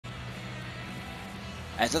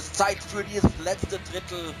Es ist Zeit für dieses letzte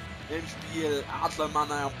Drittel im Spiel Adler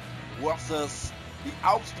Mannheim versus die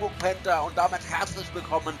Augsburg Panther und damit herzlich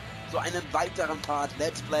willkommen zu einem weiteren Part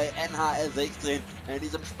Let's Play NHL 16 in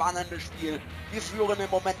diesem spannenden Spiel. Wir führen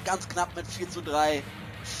im Moment ganz knapp mit 4:3,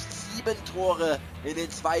 7 Tore in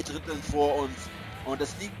den 2 Dritteln vor uns und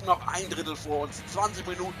es liegt noch ein Drittel vor uns. 20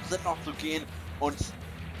 Minuten sind noch zu gehen und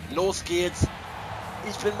los geht's.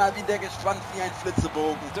 Ich bin mal wieder gespannt wie ein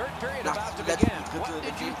Flitzebogen nach dem letzten Drittel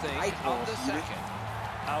in dem Zeitspiel.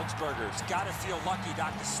 Augsburger's got to feel lucky not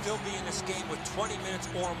to still be in this game with 20 minutes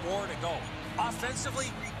or more to go.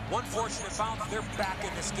 Offensively, one fortunate foul, they're back in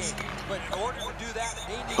this game. But in order to do that,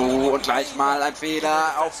 they need Oh, und gleich mal ein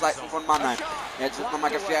Fehler auf Seiten von Mannheim. Jetzt wird nochmal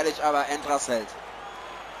gefährlich, aber Endras hält.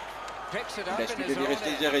 Und der spielt in die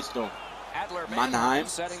richtige Richtung. Mannheim.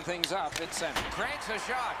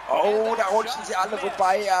 Oh, da rutschen sie alle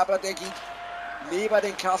vorbei, aber der geht neben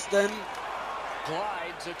den Kasten.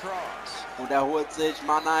 Und er holt sich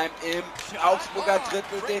Mannheim im Augsburger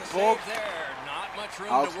Drittel den Puck.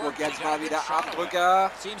 Augsburg jetzt mal wieder Abdrücker.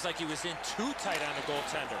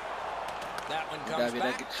 Und da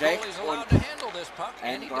wieder gecheckt und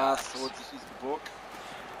Endras holt sich diesen Puck.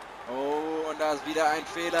 Oh, und da ist wieder ein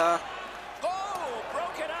Fehler.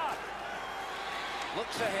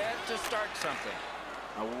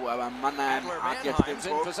 Oh, aber Mannheim hat jetzt den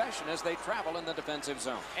Puck.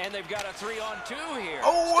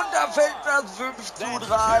 Oh, und da fällt das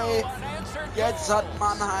 5:3. Jetzt hat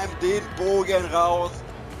Mannheim den Bogen raus.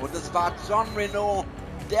 Und es war John Renaud,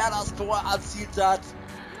 der das Tor erzielt hat.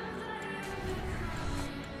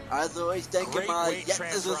 Also ich denke mal, jetzt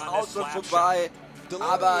ist es auch schon vorbei.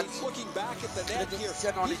 Aber das Drittel ist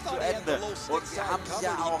ja noch nicht zu Ende. Und wir haben es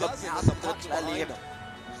ja auch im ersten Drittel erlebt,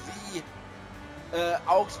 wie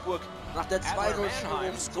Augsburg nach der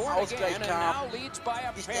 2:0-Führung zum Ausgleich kam.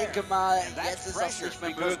 Ich denke mal, jetzt ist das nicht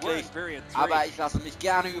mehr möglich. Aber ich lasse mich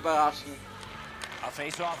gerne überraschen.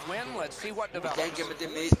 Ich denke, mit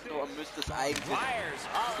dem nächsten Tor müsste es eigentlich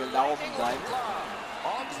gelaufen sein.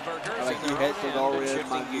 Aber hier hält L'Oreal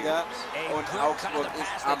mal wieder. Und Augsburg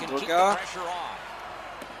ist am Drücker.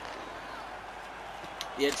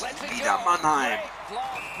 Jetzt wieder Mannheim.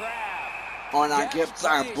 Und dann gibt es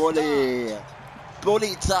ein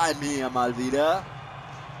Bully-Time hier mal wieder.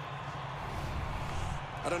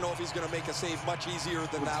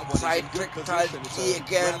 Und Zeit tickt halt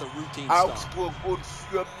gegen Augsburg und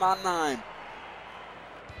für Mannheim.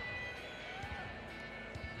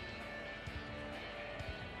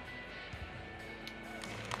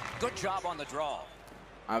 Good job on the draw.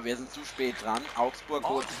 Aber wir sind zu spät dran. Augsburg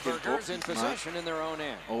holt sich den Puck.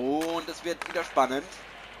 Oh, und es wird wieder spannend.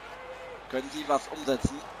 Können sie was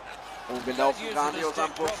umsetzen? Oh, wir laufen grandios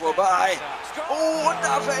am Puck vorbei. Oh, und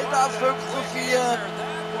da fällt das 5:4.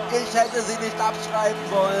 Ich hätte sie nicht abschreiben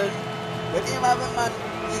sollen. Denn immer wenn man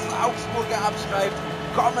diesen Augsburger abschreibt,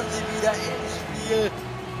 kommen sie wieder ins Spiel.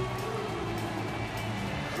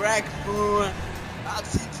 Craig Moore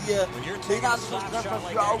zieht hier den Anschlusstreffer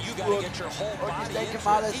für Augsburg. Und ich denke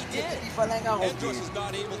mal, es wird in die Verlängerung gehen. Ich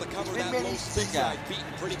bin mir nicht sicher.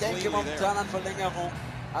 Ich denke momentan an Verlängerung,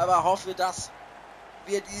 aber hoffe, dass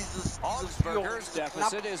wir diese Führung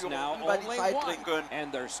über die Zeit bringen können.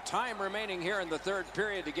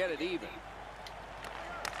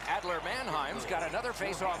 Adler Mannheim's got another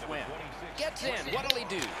face-off win. Gets in. What'll he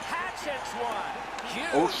do? Hatchets one.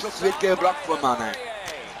 Oh, Schuss wird geblockt von Mannheim.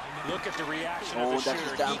 Oh, da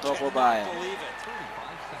ist der Tor vorbei.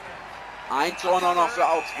 Ein Tor noch für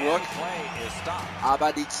Augsburg.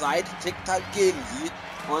 Aber die Zeit tickt halt gegen sie.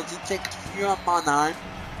 Und sie tickt für Mannheim.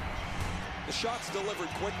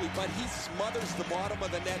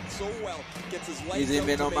 Hier sehen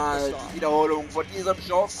wir nochmal die Wiederholung von diesem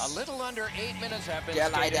Schuss, der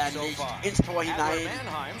leider nicht ins Tor hinein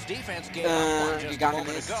gegangen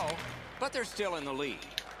ist.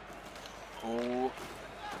 Oh,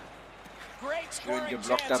 schön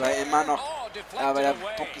geblockt, dabei immer noch, aber der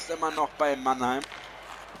Puck ist immer noch bei Mannheim.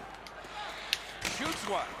 Oh,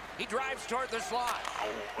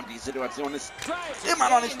 und die Situation ist immer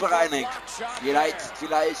noch nicht bereinigt.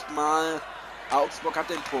 Vielleicht mal Augsburg hat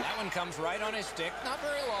den Puck.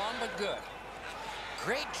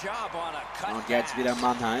 Und jetzt wieder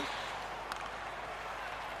Mannheim.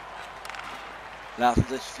 Lassen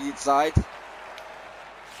sich viel Zeit.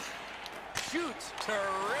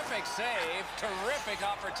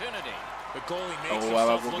 Oh,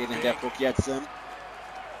 aber wo geht denn der Puck jetzt hin?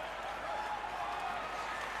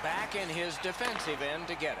 Back in his defensive end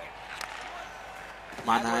to get it.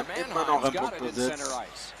 Mannheim immer noch im Puckbesitz.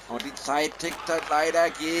 Und die Zeit tickt halt leider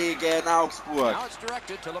gegen Augsburg.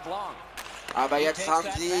 Aber jetzt haben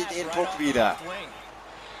sie den Puck wieder.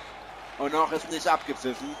 Und noch ist nicht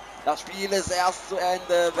abgepfiffen. Das Spiel ist erst zu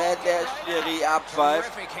Ende, wenn der Schiri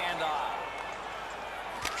abpfeift.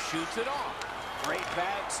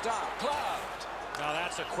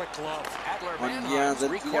 Und hier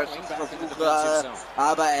sind wieder Schussversuche,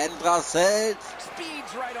 aber Endras hält.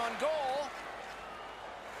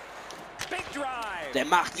 Der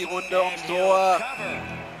macht die Runde ums Tor,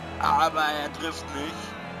 aber er trifft nicht.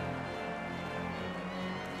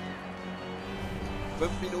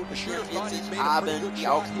 5 Minuten 44 haben die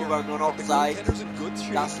Augsburger nur noch Zeit,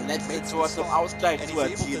 das letzte Tor zum Ausgleich zu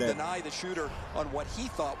erzielen.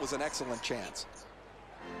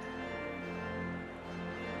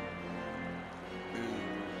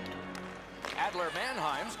 Adler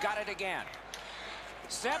Mannheim's got it again.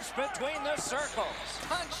 Steps between the circles.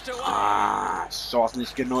 Punched away. Chance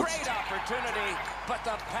nicht genutzt. Great opportunity, but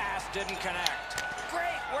the pass didn't connect.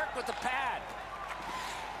 Great work with the pad.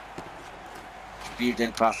 Spielt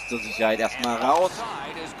den Pass zur Sicherheit erstmal raus.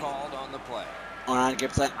 Und dann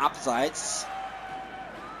gibt es ein Abseits.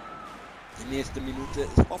 Die nächste Minute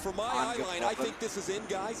ist angebrochen.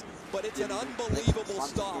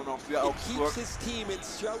 Nur noch für Augsburg.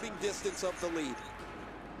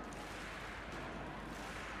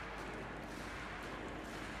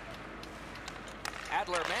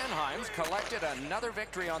 Adler Mannheim's collected another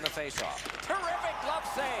victory on the faceoff. Terrific glove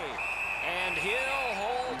save. And he'll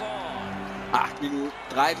hold on.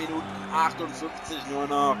 3 Minuten 58 nur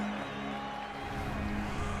noch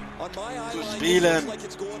zu spielen.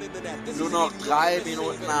 Nur noch 3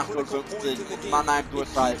 Minuten 58 und Mannheim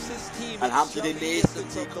durchhalten. Dann haben sie den nächsten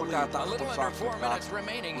Sieg unter das und dann ist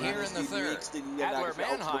die nächste Niederlage für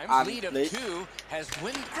Augsburg amtlich.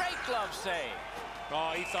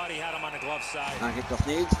 Dann gibt das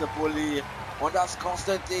nächste Bulli und das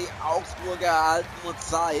kostet die Augsburger halt nur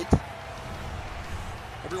Zeit.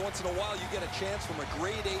 Every once in a while you get a chance from a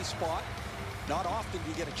grade A spot. Not often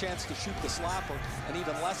do you get a chance to shoot the slapper, and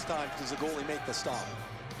even less time does the goalie make the stop.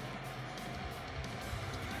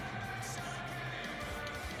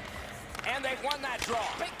 And they've won that draw.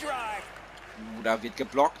 Big drive. Da wird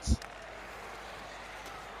geblockt.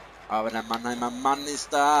 Aber der Mannheimer Mann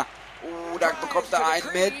ist da. Da bekommt er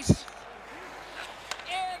einen mit.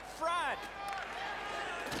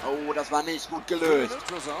 Das war nicht gut gelöst.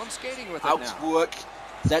 Augsburg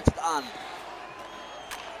setzt an.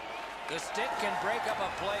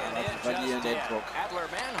 Verlieren den Druck.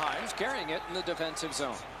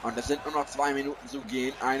 Und es sind nur noch 2 Minuten zu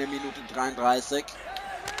gehen. 1 Minute 33.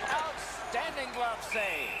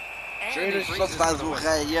 Schöne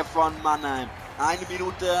Schlussversuche hier von Mannheim. 1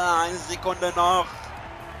 Minute, 1 Sekunde noch.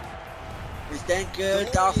 Ich denke,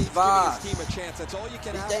 das war's. Ich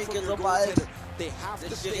denke, sobald der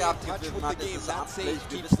Schiri abgepfiffen hat, ist es amtlich.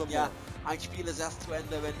 Wir wissen ja, ein Spiel ist erst zu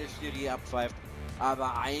Ende, wenn der Schiri abpfeift.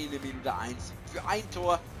 Aber 1 Minute 1 für ein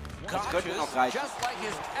Tor, das könnte noch reichen.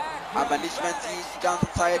 Aber nicht, wenn sie die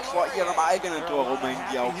ganze Zeit vor ihrem eigenen Tor rumhängen,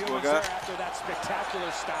 die Augsburger.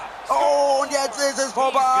 Oh, und jetzt ist es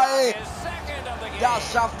vorbei.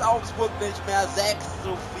 Das schafft Augsburg nicht mehr.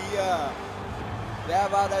 6:4.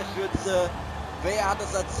 Wer war der Schütze? Wer hat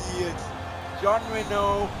es erzielt? John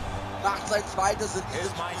Renaud macht sein zweites in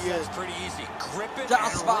diesem Spiel.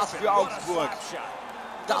 Das war's für Augsburg.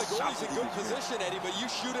 Das schaffen sie nicht mehr.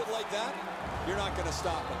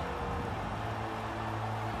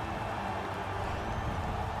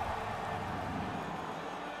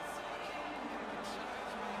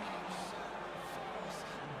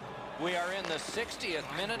 We are in the 60th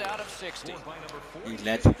minute out of 60. Die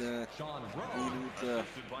letzte Minute.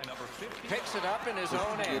 Picks it up in his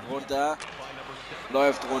own Geht end. runter,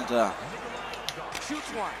 läuft runter. Shoots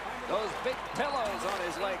one. Those big pillows on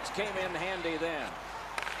his legs came in handy then.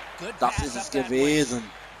 Good Das pass ist es up that way. gewesen.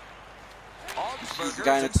 Die schießen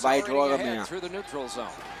keine 2 Tore mehr.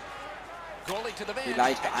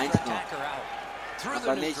 Vielleicht 1 noch.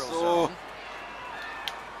 Aber nicht so.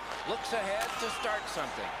 Looks ahead to start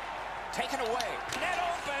something. Taken away. Net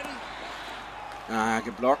open.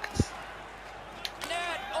 Geblockt.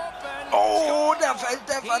 Net open. Oh, da fällt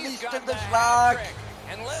der vernichtende Schlag.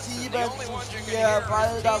 7:4,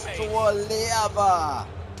 weil das Tor leer war.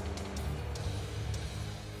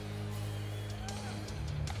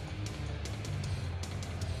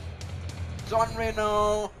 John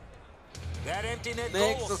Renaud.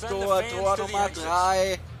 Nächstes Tor, Tor Nummer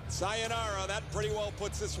 3. Sayonara, that pretty well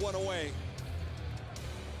puts this one away.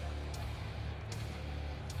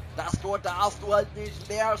 Das Tor darfst du halt nicht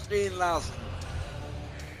leer stehen lassen.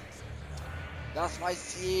 Das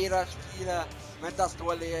weiß jeder Spieler. Wenn das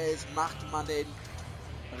Tor leer ist, macht man den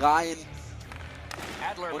rein.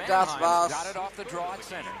 Adler Und das war's. got it off the draw at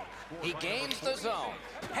center. He gains the zone,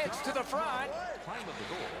 heads to the front. Time of the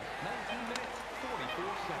goal, 19 minutes,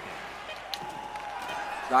 44 seconds.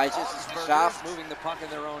 Gleich ist es geschafft. Moving the puck in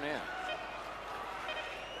their own end.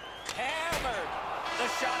 Hammered. The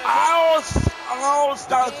shot is Aus!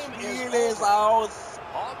 Das Spiel ist aus!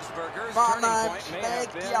 Augsburger's Mannheim turning point may have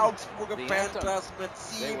schlägt die been Augsburger the Panthers anthem. mit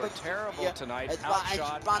They were 7:4. terrible tonight, Es war ein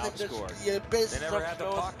outshot, spannendes outscored. Spiel bis They zum never had the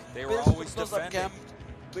Schluss, puck. They were bis zum always Schluss defending.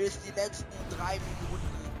 erkämpft, bis die letzten 3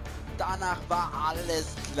 Minuten. Danach war alles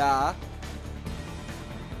klar.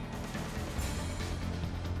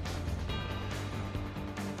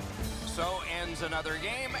 So ends another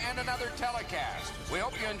game and another telecast. We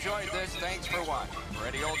hope you enjoyed this. Thanks for watching. For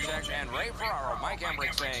Eddie Olczyk and Ray Ferraro, Mike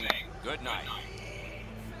Emmerich saying good night.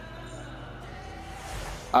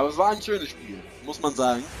 Aber es war ein schönes Spiel, muss man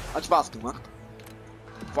sagen. Hat Spaß gemacht.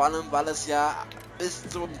 Vor allem, weil es ja bis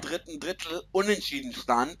zum 3.Drittel unentschieden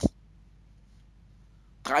stand.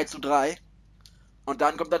 3:3. Und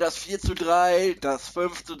dann kommt da das 4:3, das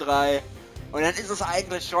 5:3. Und dann ist es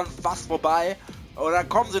eigentlich schon fast vorbei. Und dann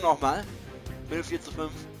kommen sie nochmal. Mit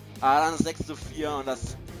 4:5. Aber dann das 6:4 und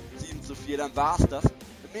das 7:4. Dann war's das.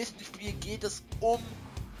 Im nächsten Spiel geht es um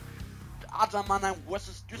Adler Mannheim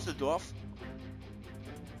vs. Düsseldorf.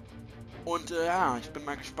 Und ja, ich bin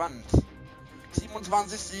mal gespannt.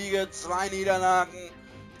 27 Siege, 2 Niederlagen,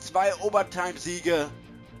 2 Overtime-Siege.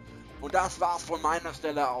 Und das war's von meiner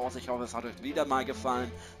Stelle aus. Ich hoffe, es hat euch wieder mal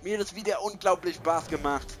gefallen. Mir hat es wieder unglaublich Spaß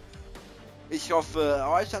gemacht. Ich hoffe,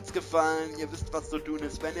 euch hat's gefallen. Ihr wisst, was zu tun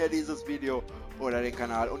ist, wenn ihr dieses Video oder den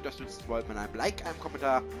Kanal unterstützen wollt mit einem Like, einem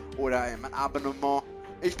Kommentar oder einem Abonnement.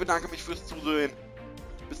 Ich bedanke mich fürs Zusehen,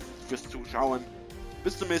 fürs Zuschauen.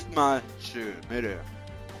 Bis zum nächsten Mal. Tschö, bitte.